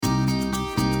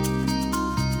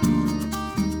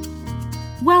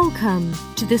Welcome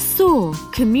to the SOAR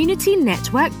Community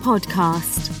Network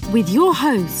Podcast with your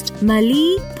host,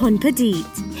 Mali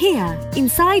Ponpadit. Here,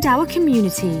 inside our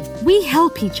community, we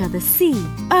help each other see,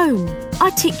 own,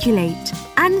 articulate,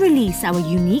 and release our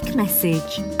unique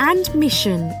message and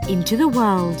mission into the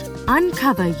world.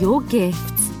 Uncover your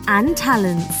gifts and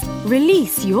talents,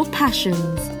 release your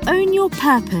passions, own your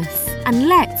purpose, and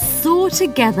let's soar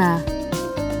together.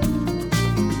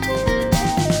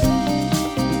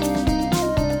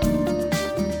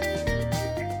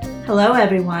 Hello,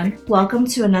 everyone. Welcome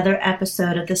to another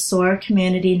episode of the SOAR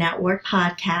Community Network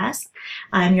podcast.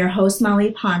 I'm your host,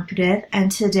 Mali Ponpadit, and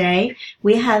today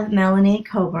we have Melanie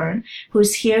Coburn,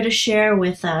 who's here to share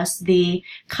with us the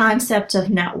concept of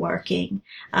networking.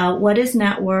 What is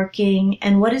networking,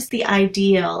 and what is the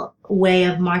ideal way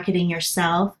of marketing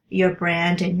yourself, your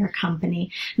brand, and your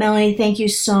company? Melanie, thank you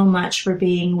so much for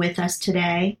being with us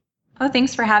today. Oh,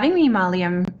 thanks for having me, Molly.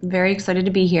 I'm very excited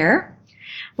to be here.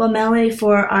 Well, Melanie,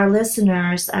 for our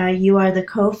listeners, you are the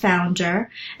co-founder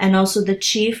and also the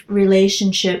Chief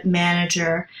Relationship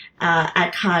Manager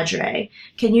at Cadre.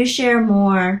 Can you share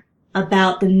more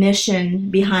about the mission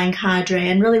behind Cadre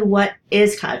and really what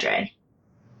is Cadre?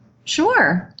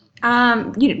 Sure.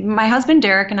 My husband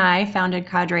Derek and I founded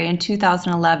Cadre in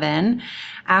 2011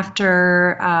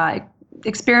 after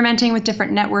experimenting with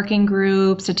different networking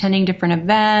groups, attending different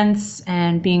events,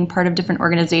 and being part of different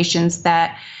organizations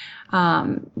that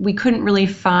we couldn't really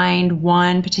find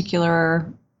one particular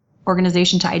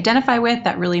organization to identify with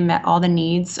that really met all the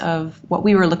needs of what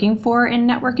we were looking for in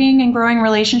networking and growing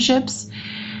relationships.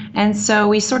 And so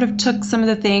we sort of took some of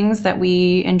the things that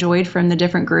we enjoyed from the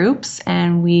different groups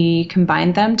and we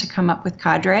combined them to come up with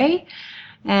Cadre.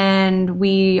 And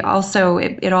we also,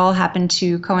 it all happened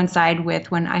to coincide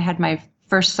with when I had my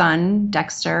first son,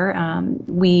 Dexter.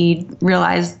 We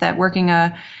realized that working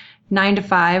a 9 to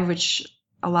 5, which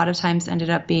a lot of times ended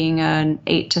up being an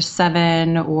 8 to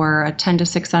 7 or a 10 to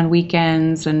 6 on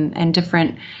weekends and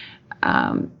different,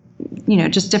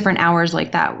 just different hours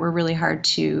like that were really hard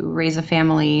to raise a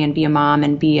family and be a mom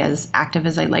and be as active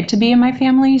as I'd like to be in my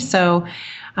family. So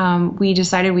we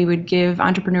decided we would give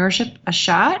entrepreneurship a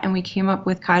shot, and we came up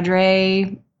with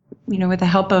Cadre, with the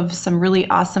help of some really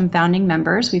awesome founding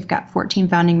members. We've got 14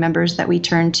 founding members that we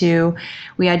turned to.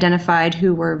 We identified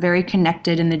who were very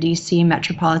connected in the DC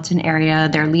metropolitan area.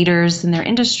 They're leaders in their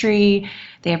industry.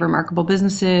 They have remarkable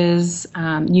businesses.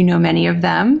 Many of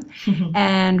them. Mm-hmm.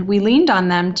 And we leaned on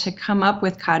them to come up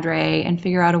with Cadre and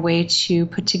figure out a way to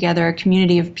put together a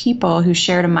community of people who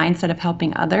shared a mindset of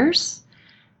helping others.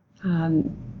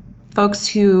 Folks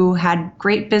who had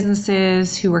great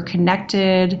businesses, who were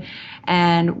connected,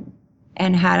 and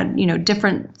had,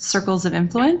 different circles of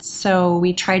influence. So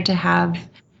we tried to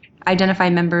identify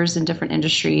members in different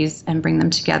industries and bring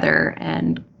them together.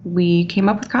 And we came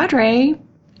up with Cadre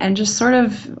and just sort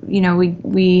of,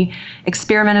 we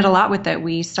experimented a lot with it.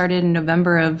 We started in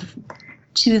November of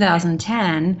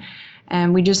 2010,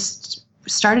 and we just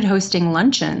started hosting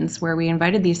luncheons where we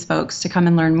invited these folks to come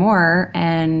and learn more,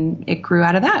 and it grew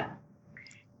out of that.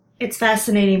 It's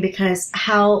fascinating because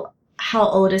how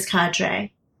old is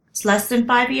Cadre? It's less than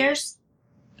 5 years?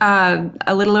 A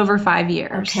little over 5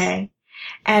 years. Okay.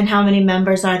 And how many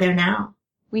members are there now?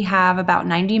 We have about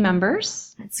 90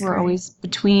 members. That's We're great. Always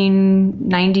between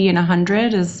 90 and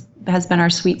 100 has been our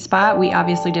sweet spot. We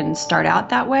obviously didn't start out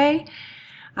that way.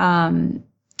 And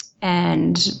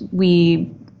we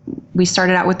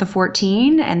started out with the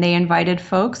 14, and they invited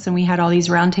folks, and we had all these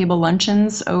roundtable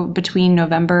luncheons between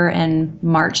November and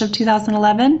March of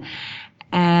 2011.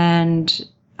 And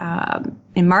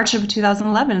in March of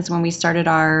 2011 is when we started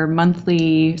our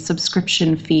monthly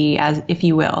subscription fee, if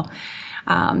you will.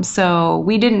 So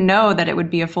we didn't know that it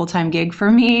would be a full-time gig for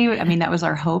me. I mean, that was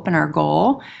our hope and our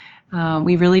goal.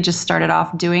 We really just started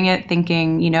off doing it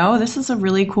thinking, this is a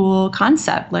really cool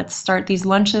concept. Let's start these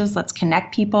lunches. Let's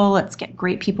connect people. Let's get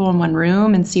great people in one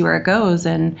room and see where it goes.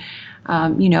 And,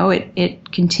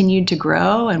 it continued to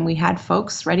grow, and we had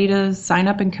folks ready to sign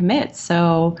up and commit.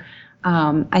 So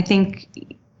I think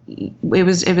it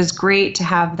was great to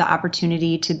have the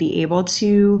opportunity to be able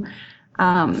to,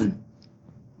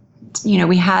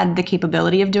 we had the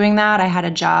capability of doing that. I had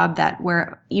a job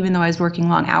where even though I was working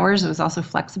long hours, it was also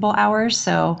flexible hours.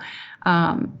 So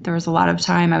there was a lot of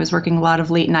time. I was working a lot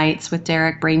of late nights with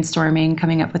Derek, brainstorming,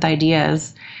 coming up with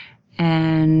ideas,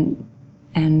 and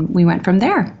we went from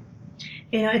there.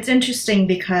 It's interesting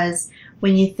because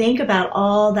when you think about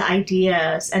all the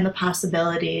ideas and the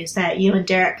possibilities that you and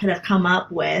Derek could have come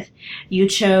up with, you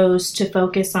chose to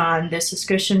focus on this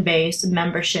subscription-based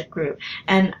membership group.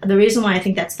 And the reason why I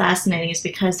think that's fascinating is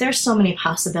because there's so many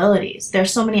possibilities.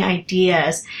 There's so many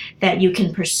ideas that you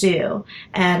can pursue.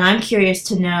 And I'm curious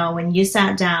to know, when you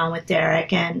sat down with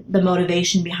Derek, and the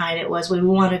motivation behind it was, we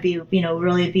want to be,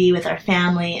 really be with our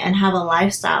family and have a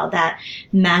lifestyle that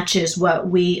matches what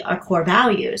our core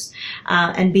values.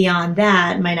 And beyond that,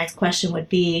 my next question would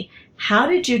be, how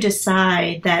did you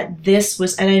decide that this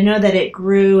was, and I know that it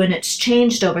grew and it's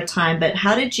changed over time, but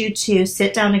how did you two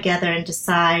sit down together and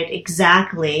decide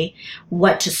exactly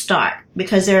what to start?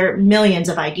 Because there are millions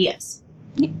of ideas.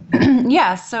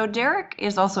 Yeah, so Derek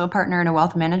is also a partner in a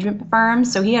wealth management firm,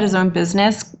 so he had his own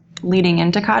business leading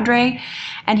into Cadre,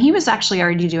 and he was actually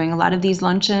already doing a lot of these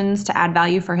luncheons to add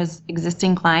value for his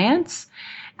existing clients.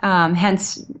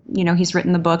 Hence, he's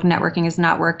written the book, Networking is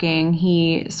Not Working.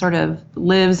 He sort of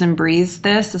lives and breathes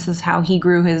this. This is how he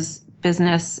grew his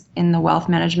business in the wealth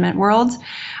management world.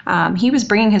 He was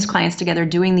bringing his clients together,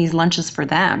 doing these lunches for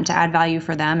them, to add value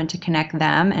for them and to connect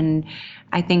them. And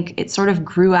I think it sort of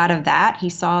grew out of that. He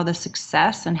saw the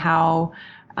success and how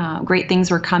great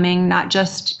things were coming, not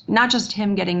just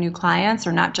him getting new clients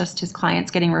or not just his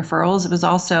clients getting referrals. It was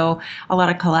also a lot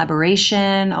of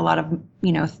collaboration, a lot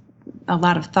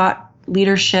of thought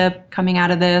leadership coming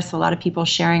out of this, a lot of people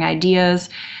sharing ideas.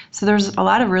 So there's a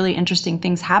lot of really interesting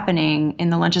things happening in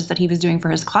the lunches that he was doing for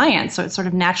his clients. So it sort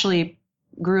of naturally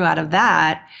grew out of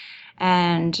that.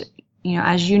 And,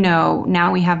 as you know,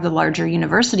 now we have the larger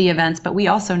university events, but we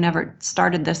also never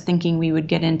started this thinking we would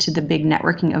get into the big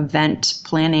networking event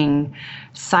planning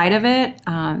side of it.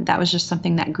 That was just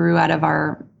something that grew out of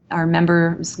our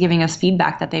members giving us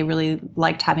feedback that they really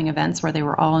liked having events where they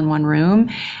were all in one room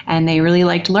and they really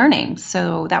liked learning.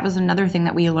 So that was another thing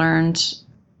that we learned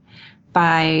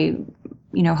by,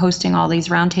 hosting all these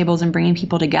roundtables and bringing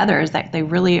people together, is that they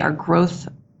really are growth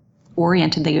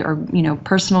oriented. They are,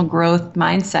 personal growth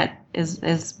mindset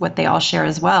is what they all share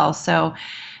as well. So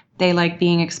they like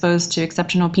being exposed to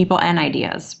exceptional people and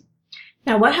ideas.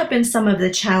 Now, what have been some of the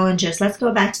challenges? Let's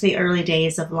go back to the early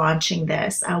days of launching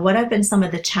this. What have been some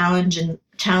of the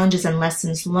challenges and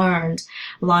lessons learned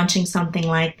launching something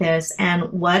like this?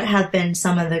 And what have been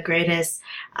some of the greatest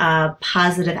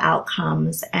positive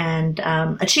outcomes and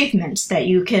achievements that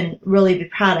you can really be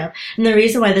proud of? And the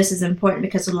reason why this is important,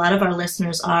 because a lot of our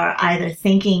listeners are either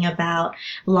thinking about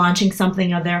launching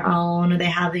something of their own, or they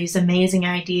have these amazing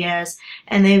ideas,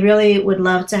 and they really would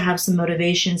love to have some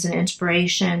motivations and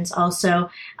inspirations, also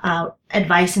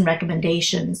advice and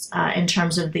recommendations in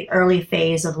terms of the early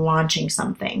phase of launching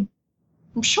something.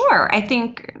 Sure. I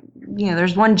think,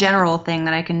 there's one general thing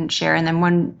that I can share, and then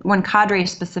one Cadre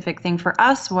specific thing for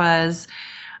us was,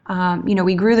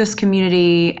 we grew this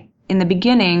community in the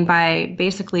beginning by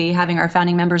basically having our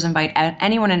founding members invite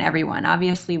anyone and everyone.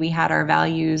 Obviously, we had our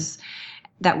values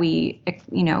that we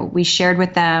shared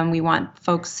with them. We want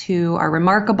folks who are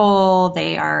remarkable,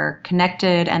 they are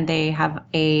connected, and they have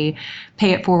a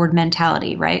pay it forward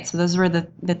mentality, right? So those were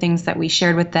the things that we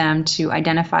shared with them to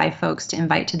identify folks to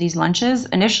invite to these lunches.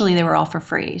 Initially, they were all for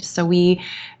free. So we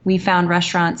found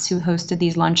restaurants who hosted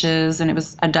these lunches, and it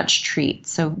was a Dutch treat.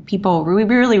 So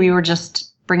we were just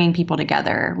bringing people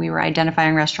together. We were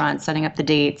identifying restaurants, setting up the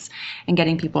dates, and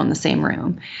getting people in the same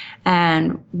room.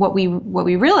 And what we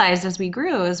realized as we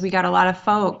grew is we got a lot of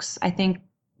folks. I think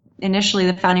initially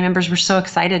the founding members were so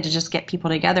excited to just get people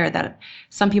together that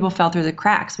some people fell through the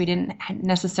cracks. We didn't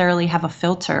necessarily have a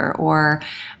filter or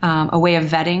a way of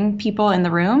vetting people in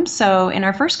the room. So in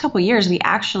our first couple of years,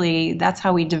 that's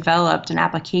how we developed an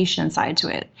application side to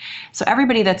it. So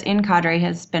everybody that's in Cadre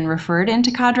has been referred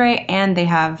into Cadre, and they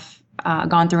have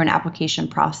gone through an application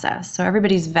process. So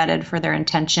everybody's vetted for their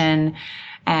intention,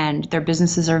 and their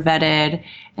businesses are vetted.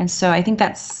 And so I think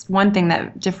that's one thing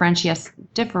that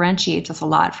differentiates us a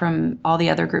lot from all the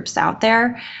other groups out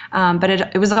there. But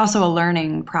it was also a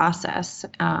learning process.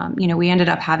 We ended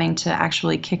up having to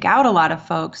actually kick out a lot of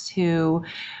folks who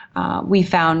we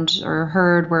found or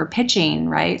heard were pitching,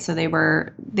 right? So they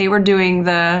were doing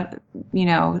the,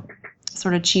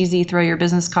 sort of cheesy throw your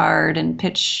business card and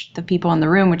pitch the people in the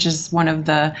room, which is one of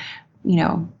the,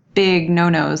 big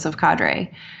no-nos of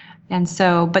Cadre. And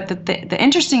so, but the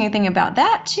interesting thing about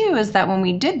that too is that when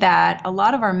we did that, a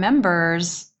lot of our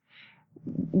members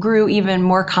grew even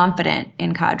more confident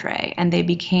in Cadre, and they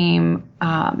became,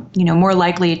 more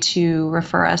likely to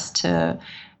refer us to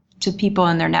to people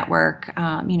in their network,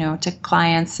 to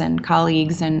clients and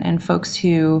colleagues and folks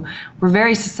who were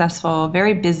very successful,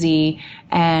 very busy,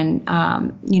 and,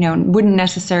 wouldn't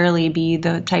necessarily be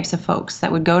the types of folks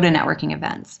that would go to networking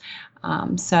events.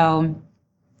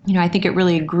 I think it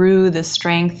really grew the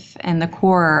strength and the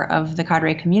core of the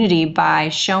Cadre community by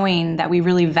showing that we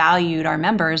really valued our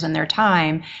members and their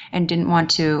time and didn't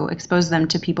want to expose them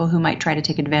to people who might try to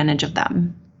take advantage of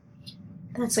them.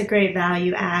 That's a great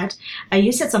value add.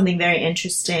 You said something very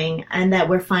interesting, and that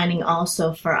we're finding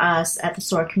also for us at the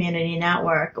SOAR Community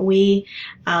Network. We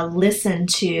listen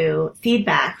to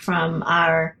feedback from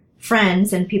our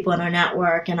friends and people in our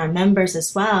network and our members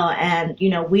as well. And,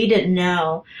 we didn't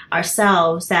know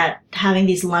ourselves that having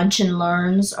these lunch and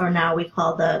learns, or now we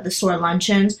call the SOAR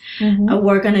luncheons,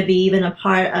 were going to be even a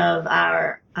part of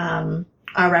our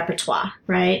repertoire,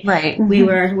 right? Right.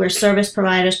 We're service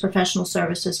providers, professional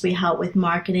services. We help with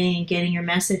marketing and getting your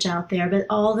message out there. But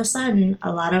all of a sudden,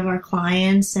 a lot of our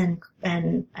clients and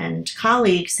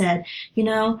colleagues said,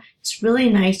 it's really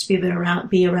nice to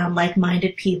be around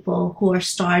like-minded people who are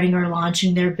starting or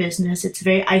launching their business. It's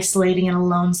very isolating and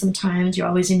alone sometimes. You're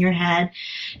always in your head.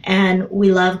 And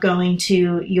we love going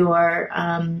to your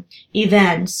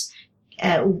events.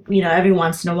 Every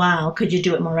once in a while. Could you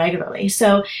do it more regularly?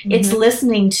 So it's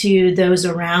listening to those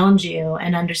around you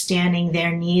and understanding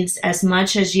their needs as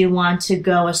much as you want to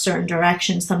go a certain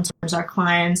direction. Sometimes our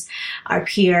clients, our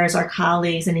peers, our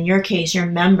colleagues, and in your case, your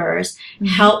members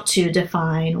help to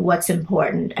define what's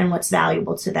important and what's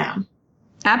valuable to them.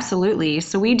 Absolutely.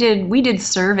 So we did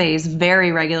surveys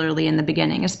very regularly in the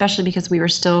beginning, especially because we were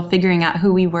still figuring out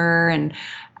who we were and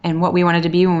what we wanted to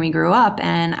be when we grew up.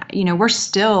 And, we're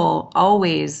still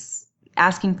always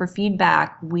asking for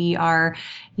feedback. We are,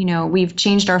 we've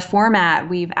changed our format.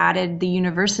 We've added the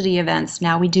university events.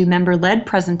 Now we do member-led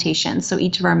presentations. So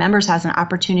each of our members has an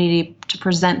opportunity to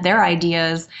present their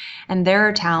ideas and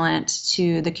their talent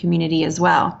to the community as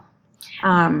well.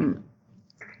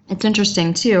 It's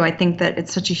interesting too. I think that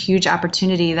it's such a huge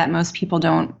opportunity that most people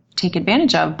don't take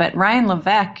advantage of. But Ryan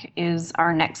Levesque is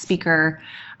our next speaker.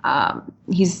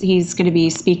 He's going to be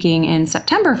speaking in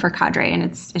September for Cadre, and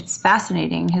it's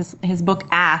fascinating. His book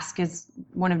Ask is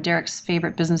one of Derek's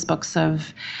favorite business books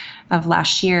of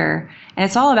last year, and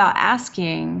it's all about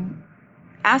asking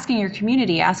your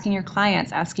community, asking your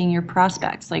clients, asking your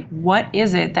prospects, like, what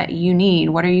is it that you need?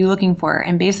 What are you looking for?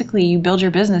 And basically, you build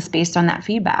your business based on that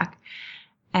feedback.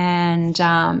 And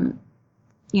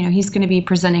he's going to be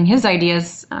presenting his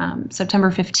ideas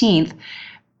September 15th.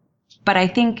 But I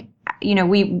think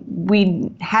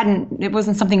it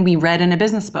wasn't something we read in a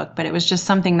business book, but it was just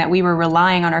something that we were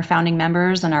relying on our founding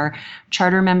members and our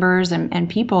charter members and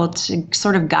people to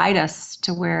sort of guide us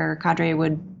to where Cadre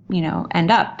would,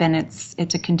 end up. And it's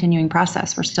a continuing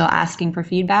process. We're still asking for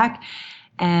feedback,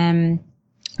 and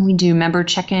we do member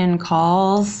check-in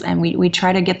calls, and we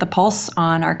try to get the pulse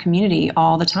on our community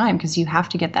all the time, because you have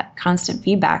to get that constant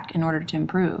feedback in order to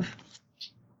improve.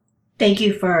 Thank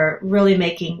you for really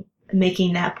making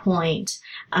that point.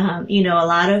 A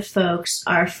lot of folks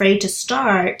are afraid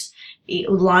to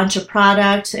launch a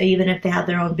product, even if they have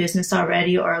their own business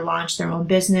already, or launch their own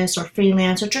business or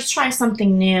freelance, or just try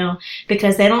something new,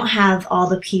 because they don't have all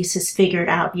the pieces figured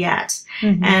out yet.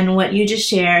 And what you just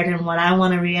shared, and what I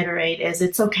want to reiterate, is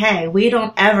it's okay. We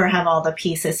don't ever have all the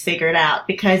pieces figured out,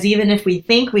 because even if we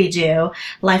think we do,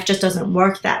 life just doesn't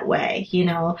work that way.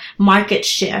 Markets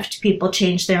shift, people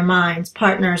change their minds,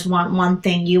 partners want one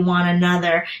thing, you want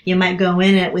another. You might go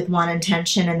in it with one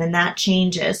intention, and then that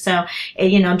changes. So,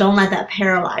 don't let that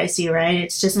paralyze you, right?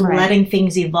 It's just letting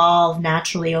things evolve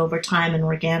naturally over time and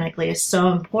organically is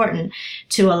so important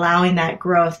to allowing that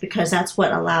growth, because that's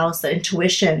what allows the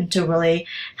intuition to really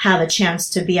have a chance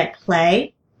to be at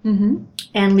play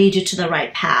and lead you to the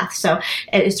right path. So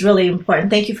it's really important.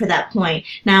 Thank you for that point.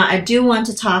 Now, I do want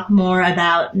to talk more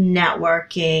about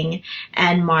networking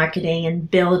and marketing and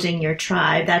building your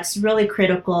tribe. That's really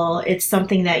critical. It's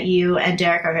something that you and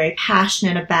Derek are very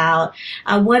passionate about.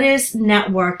 What is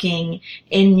networking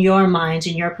in your mind,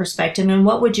 in your perspective, and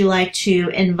what would you like to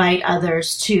invite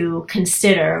others to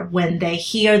consider when they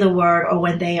hear the word, or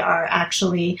when they are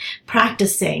actually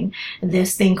practicing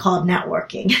this thing called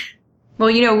networking?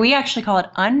 Well, we actually call it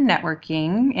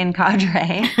unnetworking in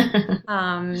Cadre.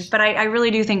 But I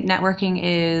really do think networking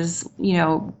is,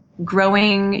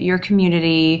 growing your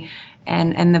community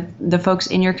and the folks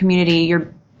in your community.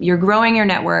 You're growing your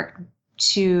network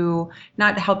to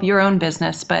not help your own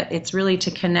business, but it's really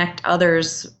to connect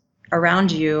others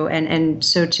around you. And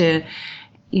so to,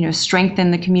 strengthen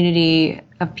the community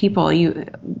of people.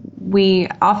 We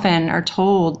often are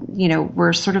told,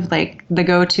 we're sort of like the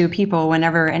go-to people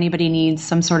whenever anybody needs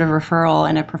some sort of referral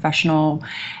in a professional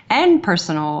and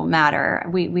personal matter.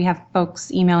 We have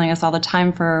folks emailing us all the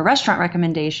time for restaurant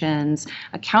recommendations,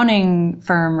 accounting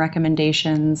firm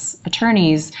recommendations,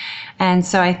 attorneys. And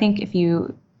so I think if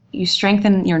you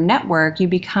strengthen your network, you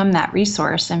become that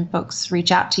resource and folks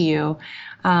reach out to you.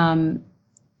 And,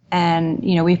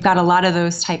 we've got a lot of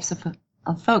those types of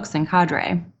folks in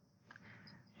Cadre.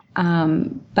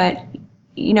 But,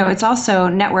 it's also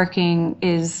networking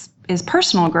is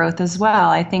personal growth as well.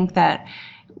 I think that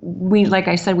like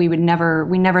I said, we never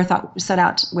set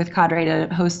out with Cadre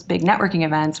to host big networking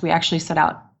events. We actually set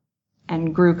out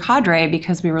and grew Cadre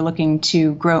because we were looking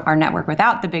to grow our network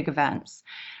without the big events.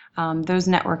 Those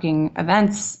networking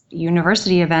events,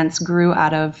 university events, grew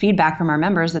out of feedback from our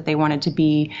members that they wanted to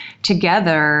be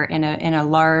together in a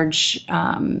large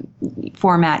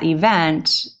format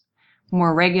event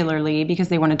more regularly because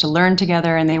they wanted to learn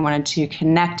together and they wanted to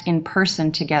connect in person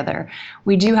together.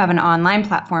 We do have an online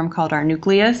platform called our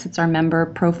Nucleus. It's our member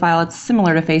profile. It's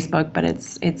similar to Facebook, but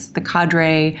it's the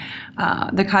Cadre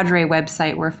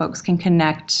website where folks can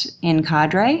connect in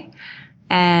Cadre.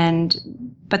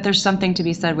 But there's something to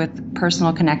be said with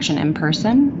personal connection in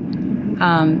person.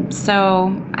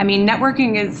 Networking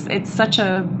it's such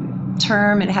a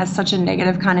term. It has such a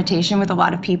negative connotation with a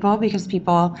lot of people because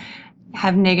people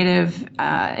have negative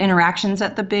interactions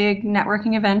at the big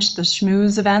networking events, the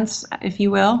schmooze events, if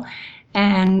you will.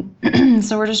 And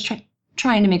so we're just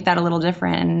trying to make that a little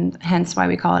different, and hence why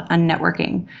we call it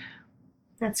unnetworking.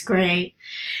 That's great.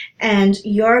 And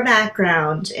your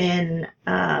background in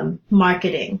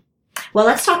marketing. Well,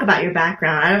 let's talk about your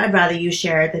background. I'd rather you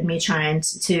share it than me trying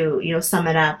to sum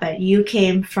it up. But you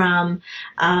came from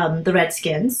the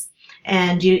Redskins,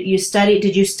 and did you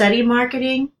study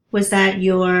marketing? Was that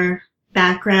your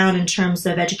background in terms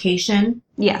of education?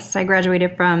 Yes, I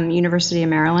graduated from University of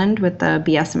Maryland with the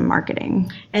BS in marketing.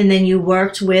 And then you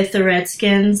worked with the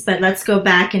Redskins, but let's go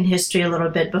back in history a little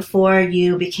bit. Before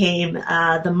you became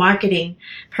the marketing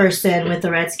person with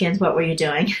the Redskins, what were you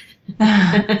doing?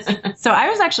 So I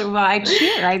was actually,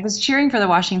 I was cheering for the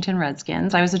Washington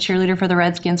Redskins. I was a cheerleader for the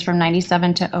Redskins from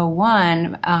 97 to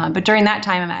 01. But during that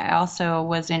time, I also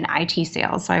was in IT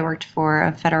sales. So I worked for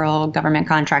a federal government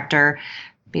contractor,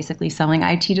 basically selling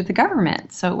IT to the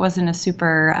government. So it wasn't a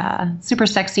super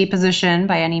sexy position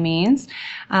by any means.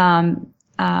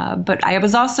 But I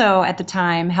was also at the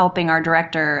time helping our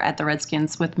director at the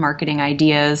Redskins with marketing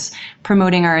ideas,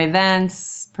 promoting our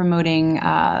events, promoting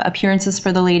appearances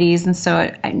for the ladies. And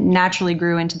so I naturally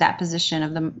grew into that position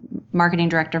of the marketing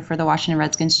director for the Washington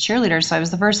Redskins cheerleaders. So I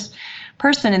was the first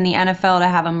person in the NFL to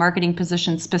have a marketing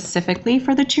position specifically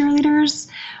for the cheerleaders.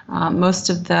 Most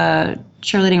of the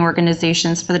cheerleading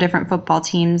organizations for the different football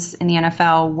teams in the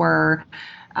NFL were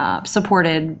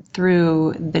supported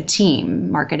through the team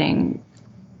marketing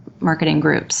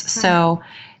groups. So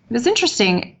it was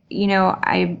interesting.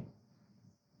 I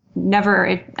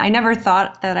never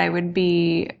thought that I would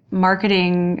be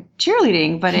marketing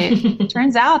cheerleading, but it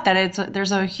turns out that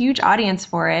there's a huge audience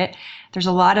for it. There's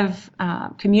a lot of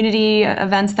community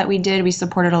events that we did. We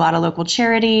supported a lot of local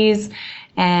charities,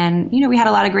 and we had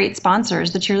a lot of great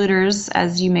sponsors. The cheerleaders,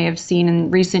 as you may have seen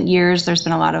in recent years, there's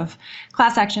been a lot of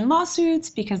class action lawsuits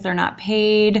because they're not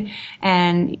paid,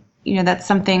 and that's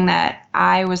something that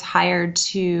I was hired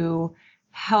to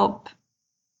help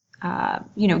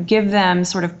give them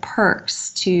sort of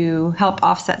perks to help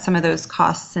offset some of those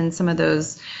costs and some of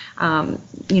those,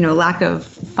 lack of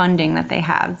funding that they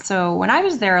have. So when I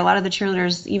was there, a lot of the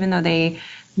cheerleaders, even though they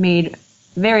made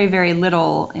very, very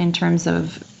little in terms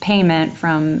of payment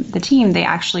from the team, they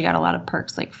actually got a lot of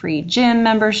perks like free gym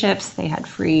memberships. They had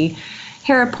free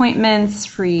hair appointments,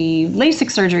 free LASIK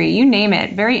surgery, you name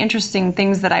it. Very interesting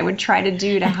things that I would try to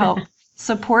do to help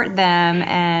support them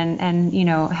and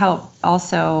help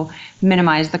also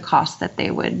minimize the costs that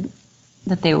they would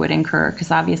incur,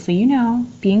 because obviously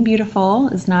being beautiful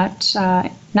is not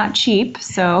cheap.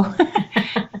 So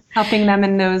helping them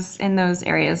in those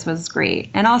areas was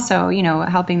great, and also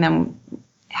helping them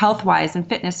health-wise and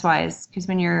fitness-wise, because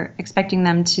when you're expecting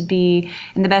them to be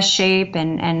in the best shape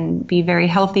and be very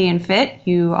healthy and fit,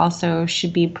 you also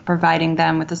should be providing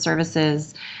them with the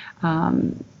services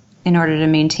in order to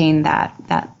maintain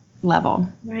that level.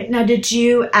 Right. Now, did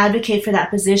you advocate for that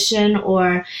position,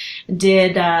 or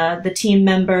did the team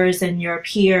members and your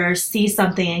peers see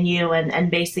something in you and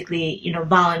basically,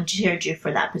 volunteered you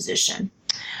for that position?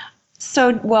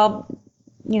 So,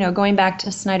 going back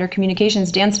to Snyder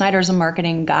Communications, Dan Snyder's a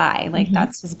marketing guy.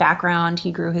 That's his background.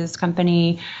 He grew his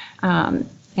company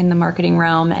in the marketing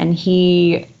realm, and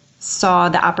he saw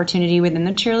the opportunity within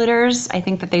the cheerleaders. I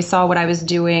think that they saw what I was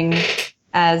doing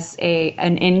as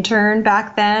an intern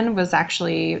back then was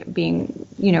actually being,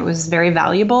 it was very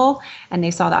valuable, and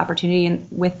they saw the opportunity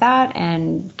with that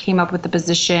and came up with the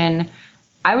position.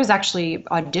 I was actually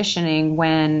auditioning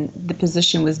when the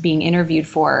position was being interviewed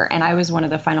for, and I was one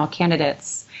of the final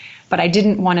candidates. But I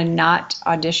didn't want to not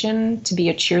audition to be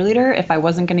a cheerleader if I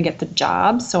wasn't going to get the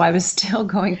job. So I was still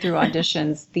going through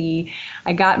auditions.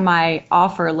 I got my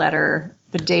offer letter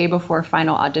the day before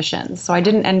final auditions. So I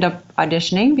didn't end up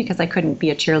auditioning because I couldn't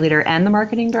be a cheerleader and the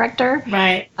marketing director.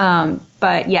 Right.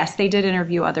 But yes, they did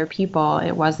interview other people.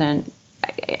 It wasn't,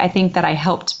 I think that I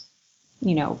helped,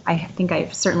 I think I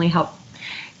certainly helped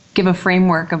give a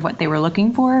framework of what they were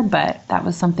looking for, but that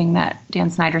was something that Dan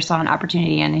Snyder saw an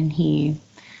opportunity in, and he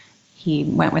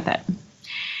went with it.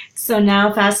 So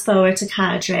now fast forward to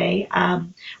Cadre.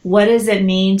 What does it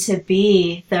mean to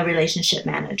be the relationship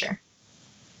manager?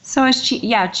 So as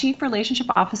chief relationship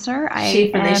officer.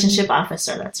 Chief relationship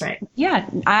officer, that's right. Yeah,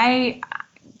 I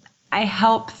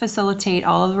help facilitate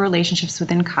all of the relationships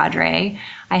within Cadre.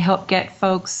 I help get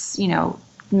folks,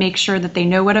 make sure that they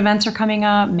know what events are coming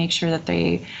up, make sure that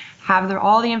they have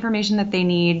all the information that they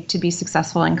need to be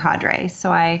successful in Cadre.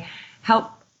 So I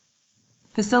help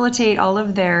facilitate all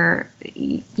of their,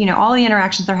 all the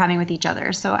interactions they're having with each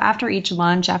other. So after each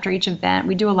lunch, after each event,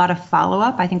 we do a lot of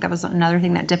follow-up. I think that was another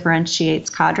thing that differentiates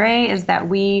Cadre, is that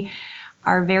we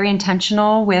are very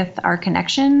intentional with our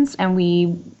connections, and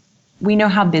we know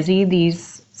how busy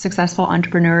these successful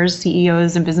entrepreneurs,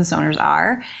 CEOs, and business owners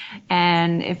are.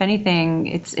 And if anything,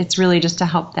 it's really just to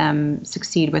help them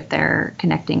succeed with their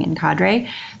connecting in Cadre.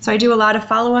 So I do a lot of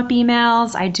follow-up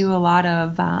emails. I do a lot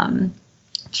of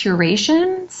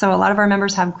curation. So a lot of our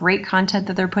members have great content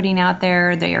that they're putting out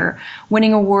there. They are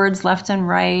winning awards left and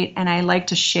right. And I like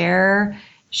to share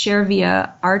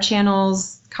via our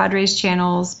channels, Cadre's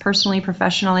channels, personally,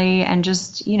 professionally, and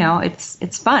just,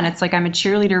 it's fun. It's like I'm a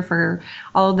cheerleader for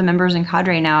all of the members in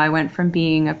Cadre now. I went from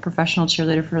being a professional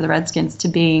cheerleader for the Redskins to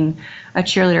being a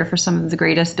cheerleader for some of the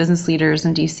greatest business leaders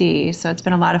in DC. So it's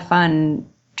been a lot of fun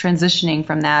transitioning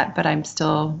from that, but I'm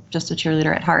still just a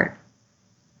cheerleader at heart.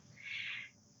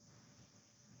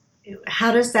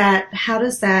 How does that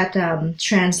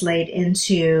translate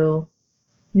into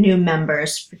new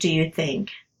members, do you think?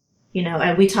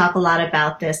 And we talk a lot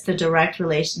about this, the direct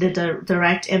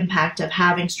impact of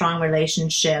having strong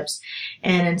relationships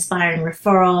and inspiring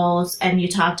referrals. And you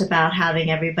talked about having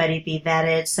everybody be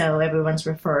vetted, so everyone's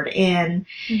referred in,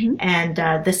 and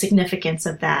the significance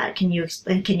of that. Can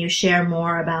you share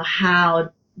more about how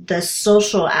the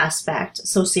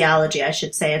sociology, I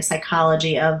should say, and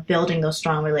psychology of building those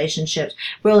strong relationships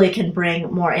really can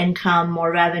bring more income,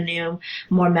 more revenue,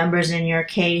 more members in your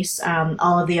case,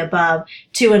 all of the above,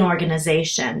 to an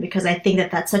organization? Because I think that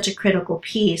that's such a critical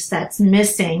piece that's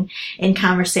missing in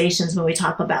conversations when we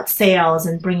talk about sales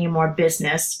and bringing more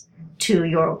business to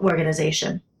your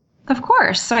organization. Of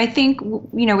course. So I think,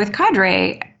 with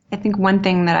Cadre, I think one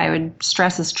thing that I would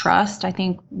stress is trust. I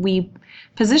think we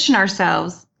position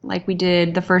ourselves like we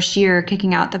did the first year,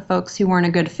 kicking out the folks who weren't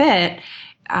a good fit.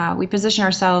 We position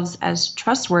ourselves as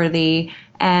trustworthy,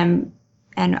 and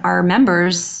our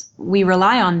members, we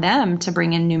rely on them to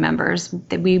bring in new members.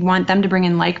 That we want them to bring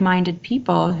in like-minded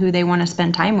people who they want to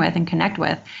spend time with and connect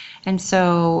with. And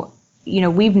so,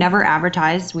 we've never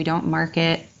advertised. We don't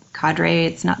market Cadre.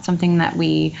 It's not something that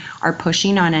we are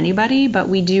pushing on anybody, but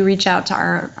we do reach out to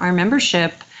our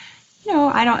membership.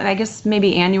 I guess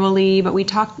maybe annually, but we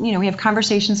talk, we have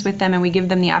conversations with them, and we give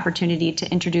them the opportunity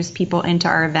to introduce people into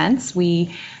our events.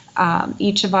 We,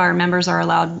 each of our members are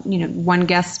allowed, one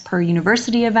guest per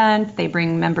university event. They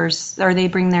bring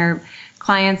their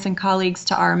clients and colleagues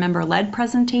to our member-led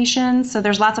presentations. So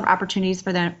there's lots of opportunities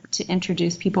for them to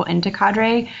introduce people into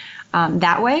Cadre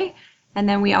that way. And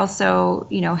then we also,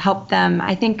 help them.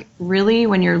 I think really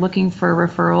when you're looking for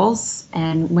referrals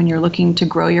and when you're looking to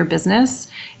grow your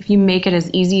business, if you make it as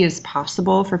easy as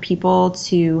possible for people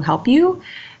to help you,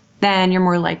 then you're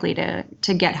more likely to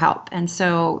get help. And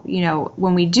so,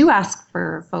 when we do ask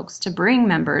for folks to bring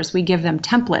members, we give them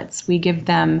templates. We give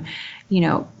them,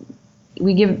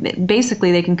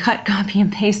 basically they can cut, copy,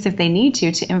 and paste if they need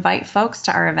to invite folks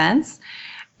to our events,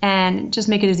 and just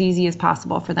make it as easy as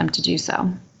possible for them to do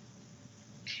so.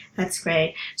 That's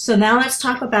great. So now let's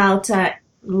talk about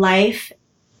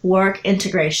life-work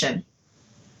integration.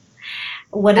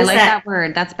 What I is like that? that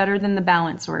word. That's better than the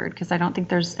balance word because I don't think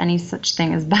there's any such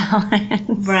thing as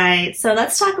balance. Right. So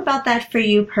let's talk about that for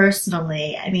you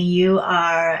personally. I mean, you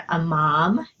are a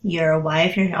mom, you're a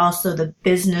wife, you're also the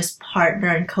business partner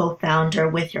and co-founder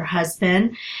with your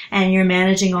husband, and you're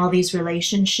managing all these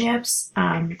relationships,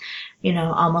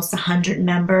 almost 100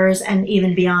 members, and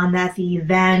even beyond that, the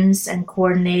events and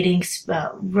coordinating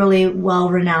really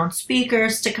well-renowned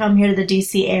speakers to come here to the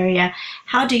DC area.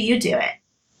 How do you do it?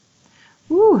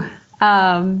 Ooh,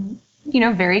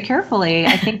 very carefully.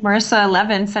 I think Marissa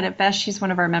Levin said it best. She's one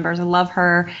of our members. I love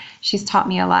her. She's taught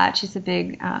me a lot. She's a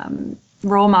big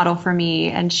role model for me.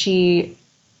 And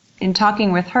in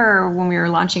talking with her when we were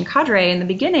launching Cadre in the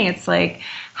beginning, it's like,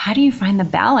 how do you find the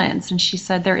balance? And she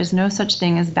said, there is no such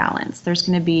thing as balance. There's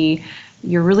going to be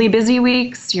your really busy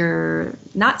weeks, your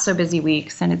not so busy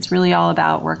weeks. And it's really all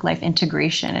about work-life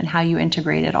integration and how you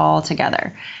integrate it all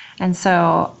together. And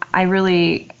so I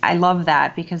love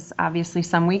that because obviously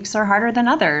some weeks are harder than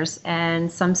others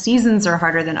and some seasons are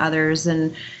harder than others.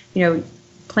 And,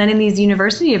 planning these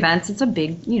university events, it's a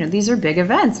big, these are big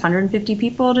events, 150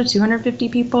 people to 250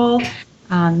 people,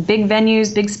 big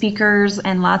venues, big speakers,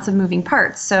 and lots of moving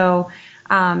parts. So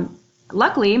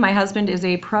luckily, my husband is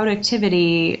a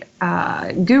productivity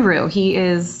guru.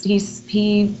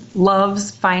 He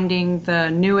loves finding the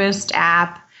newest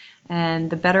app and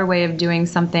the better way of doing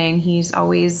something. He's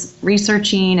always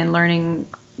researching and learning,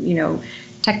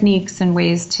 techniques and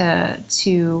ways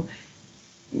to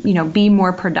be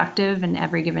more productive in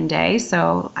every given day.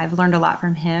 So I've learned a lot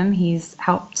from him. He's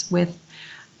helped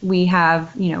we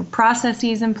have,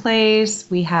 processes in place.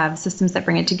 We have systems that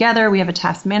bring it together. We have a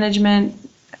task management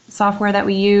software that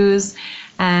we use.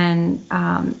 And,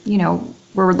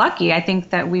 we're lucky. I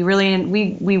think that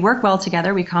we work well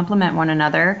together. We complement one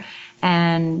another.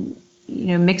 And,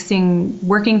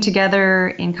 working together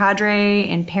in Cadre,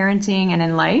 in parenting, and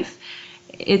in life,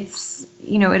 it's,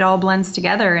 it all blends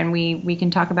together and we can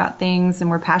talk about things and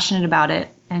we're passionate about it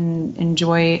and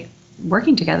enjoy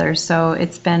working together. So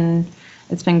it's been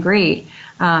great.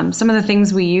 Some of the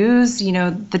things we use,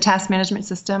 the task management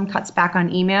system cuts back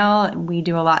on email. We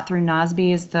do a lot through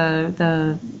Nozbe is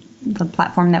the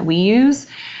platform that we use.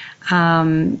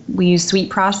 We use Suite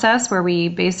Process where we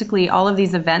basically all of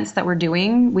these events that we're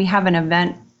doing, we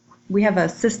have a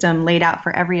system laid out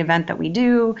for every event that we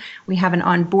do. We have an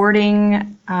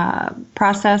onboarding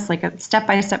process, like a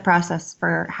step-by-step process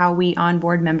for how we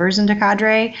onboard members into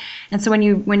Cadre. And so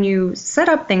when you set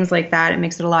up things like that, it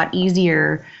makes it a lot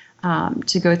easier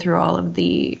to go through all of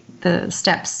the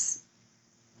steps,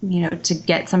 to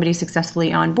get somebody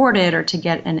successfully onboarded or to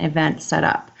get an event set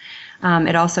up.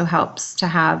 It also helps to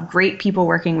have great people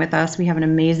working with us. We have an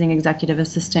amazing executive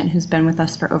assistant who's been with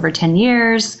us for over 10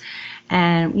 years.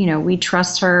 And, we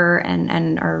trust her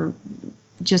and are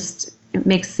just, it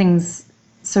makes things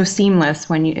so seamless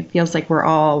when it feels like we're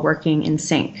all working in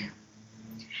sync.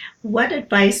 What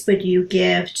advice would you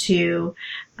give to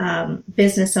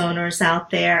business owners out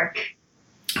there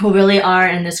who really are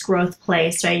in this growth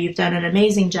place, right? You've done an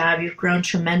amazing job. You've grown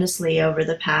tremendously over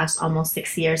the past almost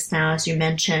 6 years now, as you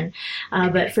mentioned.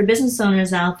 But for business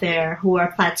owners out there who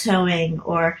are plateauing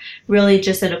or really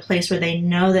just at a place where they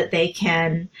know that they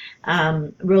can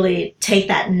really take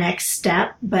that next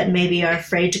step, but maybe are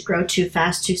afraid to grow too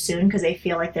fast too soon because they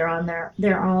feel like they're on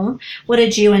their own. What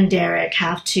did you and Derek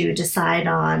have to decide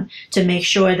on to make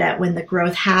sure that when the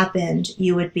growth happened,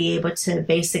 you would be able to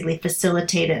basically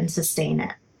facilitate it and sustain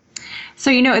it? So,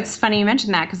 it's funny you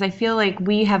mentioned that because I feel like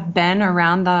we have been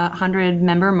around the 100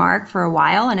 member mark for a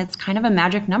while, and it's kind of a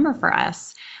magic number for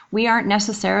us. We aren't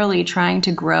necessarily trying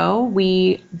to grow.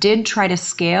 We did try to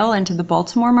scale into the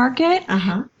Baltimore market,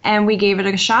 and we gave it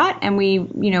a shot. And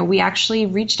we actually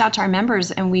reached out to our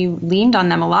members and we leaned on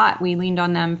them a lot. We leaned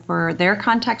on them for their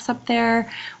contacts up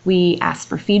there. We asked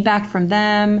for feedback from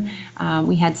them.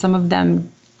 We had some of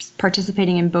them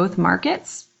participating in both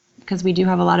markets, because we do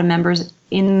have a lot of members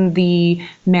in the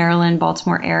Maryland,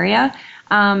 Baltimore area.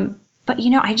 But,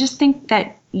 I just think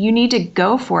that you need to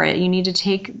go for it. You need to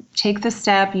take the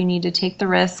step. You need to take the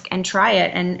risk and try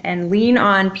it and lean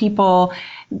on people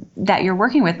that you're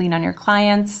working with, lean on your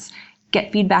clients,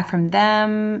 get feedback from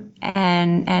them.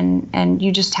 And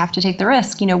you just have to take the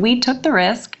risk. We took the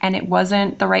risk and it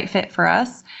wasn't the right fit for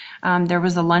us. There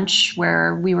was a lunch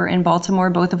where we were in Baltimore.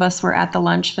 Both of us were at the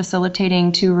lunch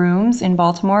facilitating 2 rooms in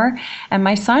Baltimore. And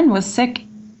my son was sick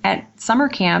at summer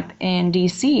camp in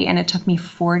DC, and it took me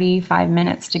 45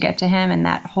 minutes to get to him. And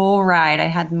that whole ride, I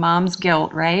had mom's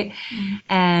guilt, right? Mm-hmm.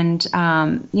 And,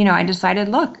 I decided,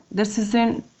 look, this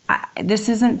isn't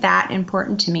that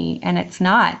important to me. And it's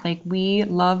not. Like, we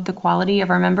love the quality of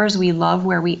our members. We love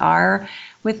where we are.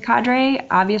 with Cadre.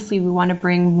 Obviously, we want to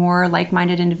bring more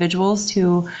like-minded individuals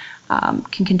who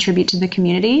can contribute to the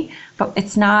community, but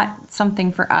it's not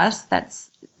something for us that's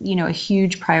a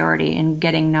huge priority in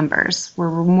getting numbers.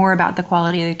 We're more about the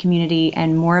quality of the community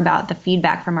and more about the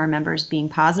feedback from our members being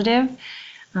positive.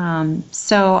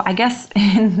 So I guess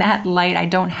in that light, I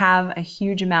don't have a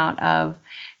huge amount of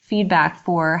feedback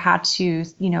for how to,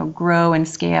 grow and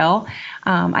scale.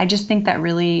 I just think that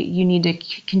really you need to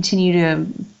continue to,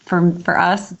 for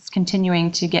us, it's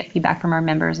continuing to get feedback from our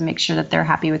members and make sure that they're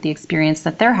happy with the experience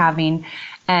that they're having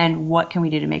and what can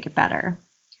we do to make it better.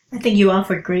 I think you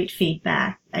offered great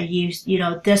feedback.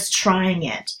 Just trying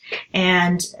it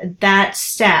and that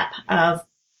step of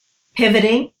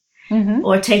pivoting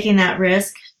or taking that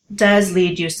risk does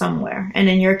lead you somewhere. And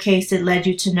in your case, it led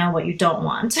you to know what you don't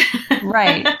want.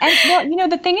 Right.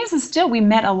 And the thing is still we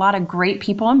met a lot of great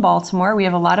people in Baltimore. We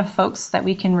have a lot of folks that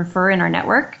we can refer in our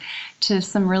network to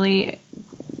some really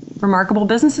remarkable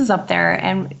businesses up there.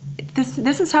 And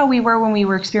this is how we were when we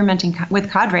were experimenting with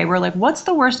Cadre. We're like, what's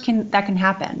the worst that can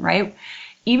happen, right?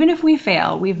 Even if we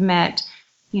fail, we've met,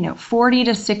 40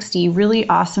 to 60 really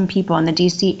awesome people in the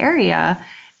DC area.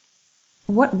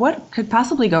 What could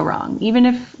possibly go wrong? Even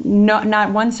if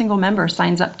not one single member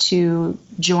signs up to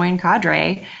join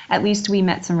Cadre, at least we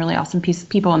met some really awesome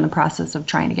people in the process of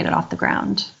trying to get it off the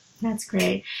ground. That's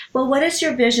great. Well, what is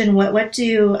your vision? What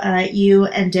do you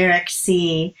and Derek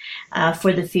see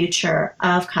for the future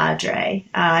of Cadre?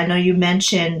 I know you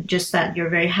mentioned just that you're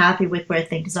very happy with where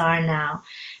things are now.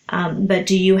 But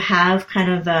do you have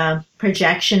kind of a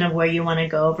projection of where you want to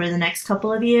go over the next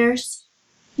couple of years?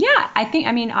 Yeah,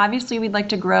 obviously we'd like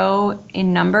to grow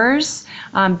in numbers,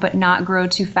 but not grow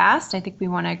too fast. I think we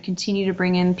want to continue to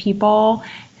bring in people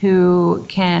who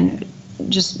can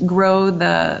just grow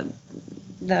the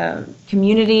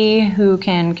community, who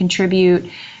can contribute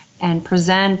and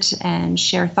present and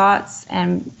share thoughts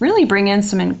and really bring in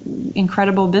some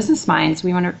incredible business minds.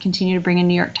 We want to continue to bring in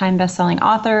New York Times bestselling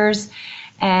authors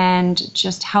and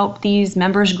just help these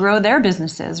members grow their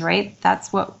businesses, right?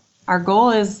 That's what our goal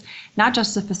is, not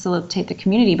just to facilitate the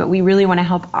community, but we really want to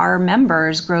help our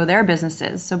members grow their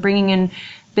businesses. So bringing in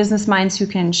business minds who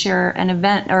can share an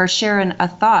event or share a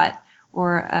thought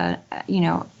or a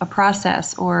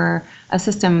process or a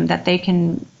system that they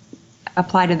can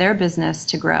apply to their business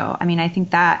to grow. I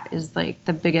think that is like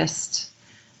the biggest.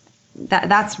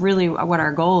 That's really what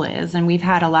our goal is. And we've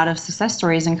had a lot of success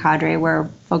stories in Cadre where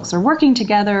folks are working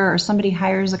together or somebody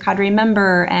hires a Cadre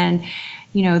member and,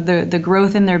 the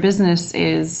growth in their business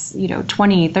is,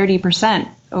 20,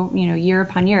 30%, year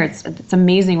upon year. It's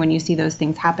amazing when you see those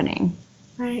things happening.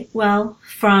 Right. Well,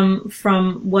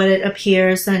 from what it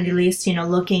appears, and at least,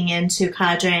 looking into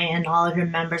Cadre and all of your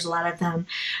members, a lot of them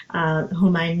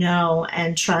whom I know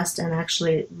and trust and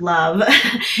actually love,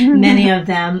 many of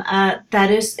them, that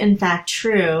is in fact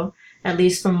true, at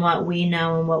least from what we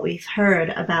know and what we've heard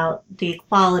about the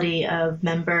quality of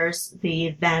members, the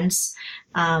events,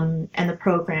 and the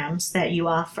programs that you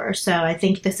offer. So I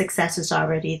think the success is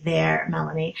already there,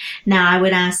 Melanie. Now I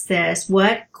would ask this,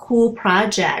 what cool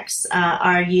projects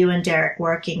are you and Derek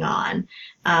working on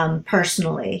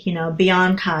personally?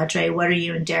 Beyond Cadre, what are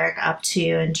you and Derek up to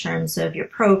in terms of your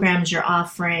programs, your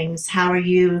offerings? How are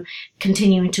you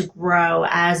continuing to grow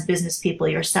as business people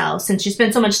yourself? Since you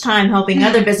spend so much time helping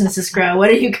other businesses grow, what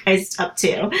are you guys up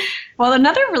to? Well,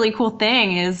 another really cool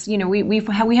thing is,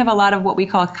 we have a lot of what we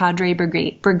call Cadre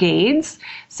brigades.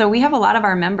 So we have a lot of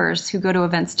our members who go to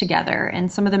events together,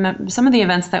 and some of the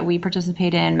events that we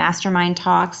participate in, Mastermind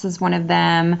Talks is one of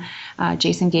them,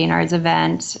 Jason Gaynard's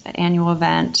annual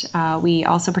event. We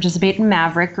also participate in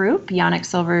Maverick Group, Yannick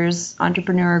Silver's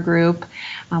entrepreneur group.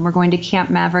 We're going to Camp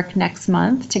Maverick next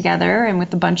month together and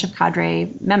with a bunch of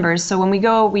Cadre members. So when we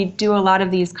go, we do a lot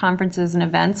of these conferences and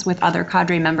events with other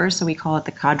Cadre members. So we call it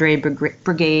the Cadre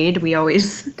Brigade. We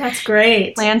always That's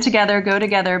great. Plan together, go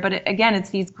together. But again, it's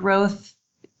these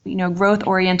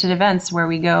growth-oriented events where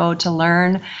we go to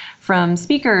learn from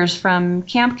speakers, from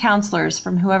camp counselors,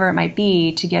 from whoever it might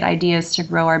be, to get ideas to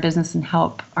grow our business and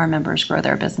help our members grow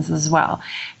their businesses as well.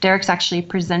 Derek's actually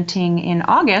presenting in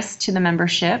August to the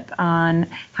membership on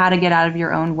how to get out of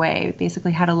your own way,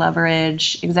 basically how to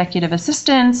leverage executive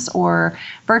assistants or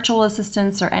virtual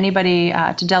assistants or anybody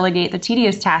to delegate the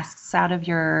tedious tasks out of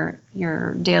your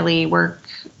daily work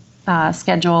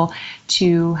schedule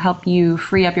to help you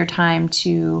free up your time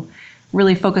to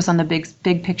really focus on the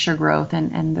big picture growth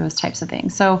and those types of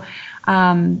things. So,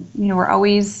 we're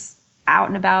always out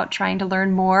and about trying to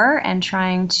learn more and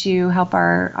trying to help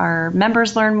our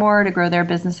members learn more to grow their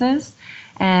businesses.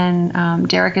 And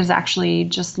Derek has actually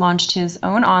just launched his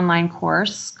own online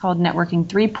course called Networking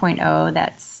 3.0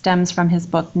 that stems from his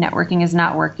book, Networking is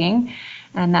Not Working.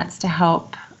 And that's to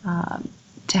help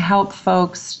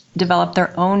folks develop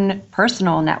their own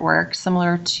personal network,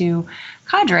 similar to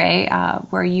Cadre,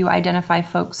 where you identify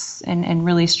folks and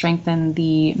really strengthen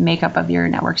the makeup of your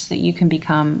network so that you can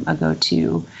become a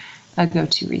go-to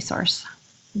resource.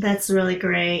 That's really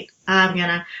great. I'm going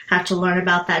to have to learn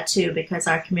about that too, because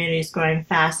our community is growing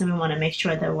fast and we want to make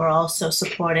sure that we're also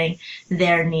supporting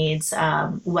their needs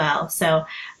well. So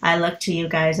I look to you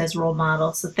guys as role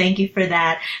models. So thank you for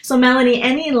that. So Melanie,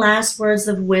 any last words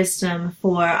of wisdom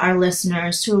for our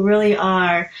listeners who really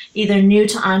are either new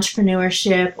to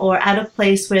entrepreneurship or at a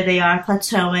place where they are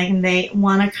plateauing and they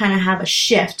want to kind of have a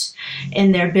shift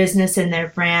in their business and their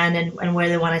brand and where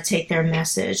they want to take their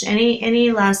message?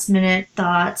 Any last minute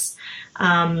thoughts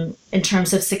in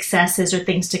terms of successes or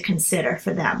things to consider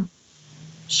for them?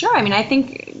 Sure. I mean, I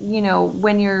think,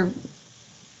 when you're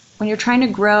trying to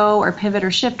grow or pivot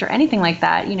or shift or anything like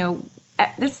that,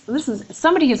 this is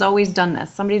somebody who's always done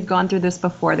this. Somebody's gone through this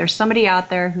before. There's somebody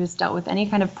out there who's dealt with any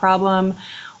kind of problem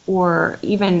or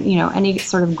even, any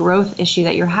sort of growth issue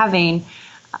that you're having.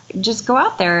 Just go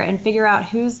out there and figure out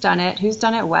who's done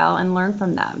it well, and learn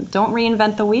from them. Don't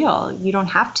reinvent the wheel. You don't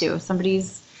have to.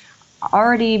 Somebody's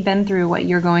already been through what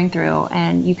you're going through,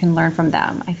 and you can learn from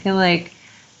them. I feel like,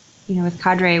 with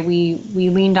Cadre, we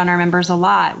leaned on our members a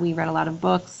lot. We read a lot of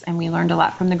books, and we learned a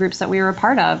lot from the groups that we were a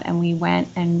part of. And we went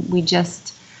and we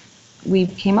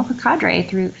came up with Cadre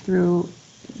through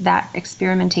that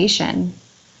experimentation.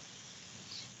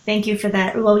 Thank you for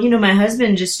that. Well, my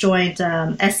husband just joined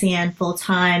SEN full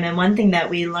time, and one thing that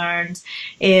we learned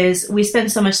is we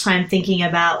spend so much time thinking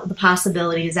about the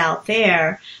possibilities out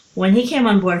there. When he came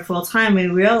on board full time, we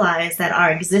realized that our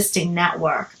existing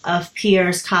network of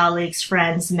peers, colleagues,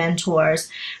 friends, mentors,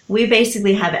 we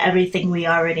basically have everything we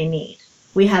already need.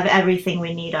 We have everything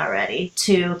we need already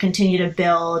to continue to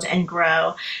build and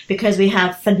grow because we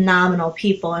have phenomenal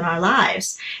people in our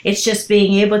lives. It's just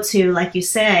being able to, like you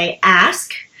say,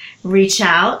 ask, reach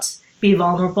out, be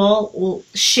vulnerable,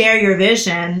 share your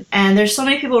vision. And there's so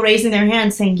many people raising their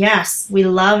hands saying, yes, we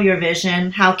love your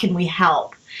vision. How can we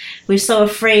help? We're so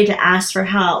afraid to ask for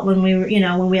help. When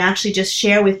we actually just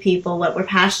share with people what we're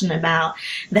passionate about,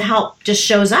 the help just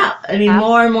shows up. I mean,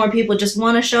 more and more people just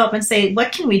want to show up and say,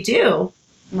 what can we do?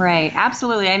 Right.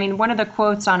 Absolutely. I mean, one of the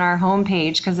quotes on our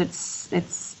homepage, because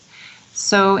it's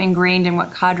so ingrained in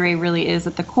what Cadre really is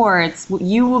at the core, it's,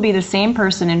 you will be the same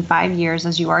person in 5 years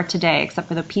as you are today, except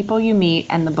for the people you meet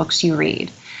and the books you read.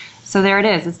 So there it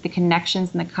is. It's the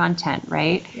connections and the content,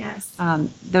 right? Yes.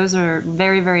 Those are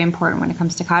very, very important when it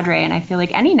comes to Cadre. And I feel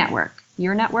like any network,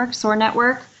 your network, SOAR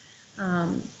network,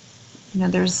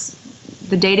 there's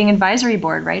the dating advisory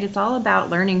board, right? It's all about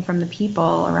learning from the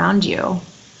people around you.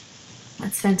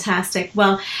 That's fantastic.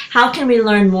 Well, how can we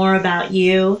learn more about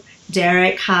you,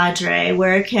 Derek, Cadre?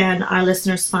 Where can our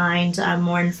listeners find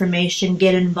more information,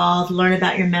 get involved, learn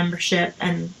about your membership,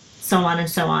 and so on and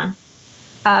so on?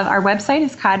 Our website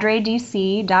is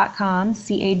cadredc.com,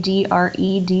 cadredc.com.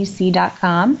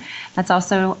 That's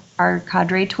also our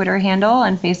Cadre Twitter handle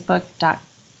and Facebook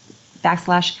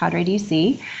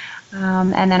 /cadredc.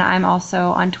 And then I'm also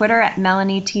on Twitter at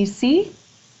MelanieTC.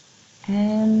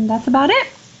 And that's about it.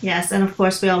 Yes, and of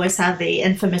course we always have the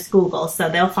infamous Google, so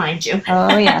they'll find you.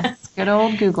 Oh, yes. Good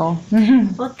old Google.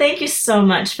 Well, thank you so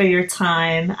much for your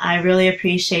time. I really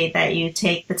appreciate that you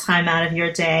take the time out of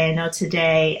your day. I know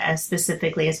today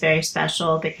specifically is very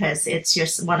special because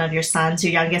it's one of your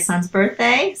youngest son's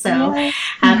birthday. So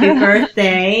happy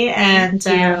birthday. And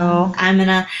I'm going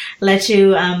to let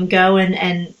you go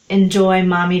and enjoy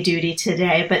mommy duty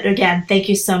today. But again, thank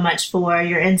you so much for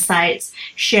your insights,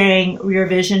 sharing your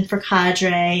vision for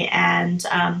Cadre, and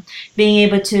being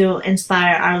able to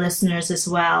inspire our listeners as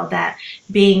well, that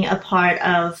being a part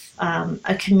of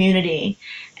a community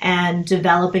and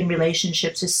developing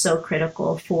relationships is so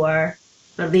critical for,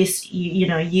 at least,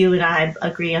 you and I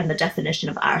agree on the definition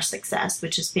of our success,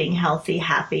 which is being healthy,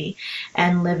 happy,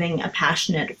 and living a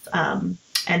passionate and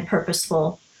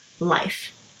purposeful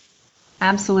life.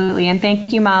 Absolutely. And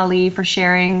thank you, Molly, for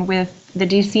sharing with the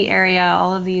DC area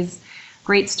all of these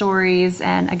great stories,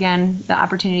 and again, the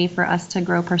opportunity for us to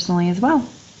grow personally as well.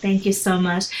 Thank you so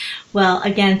much. Well,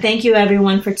 again, thank you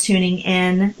everyone for tuning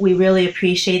in. We really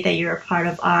appreciate that you're a part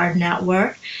of our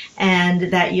network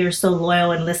and that you're so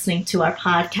loyal in listening to our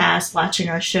podcast, watching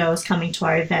our shows, coming to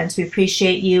our events. We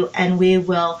appreciate you, and we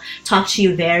will talk to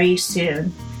you very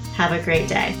soon. Have a great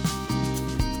day.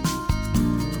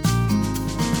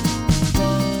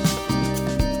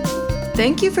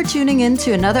 Thank you for tuning in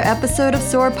to another episode of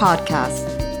SOAR Podcast.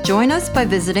 Join us by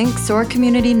visiting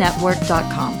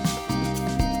soracommunitynetwork.com.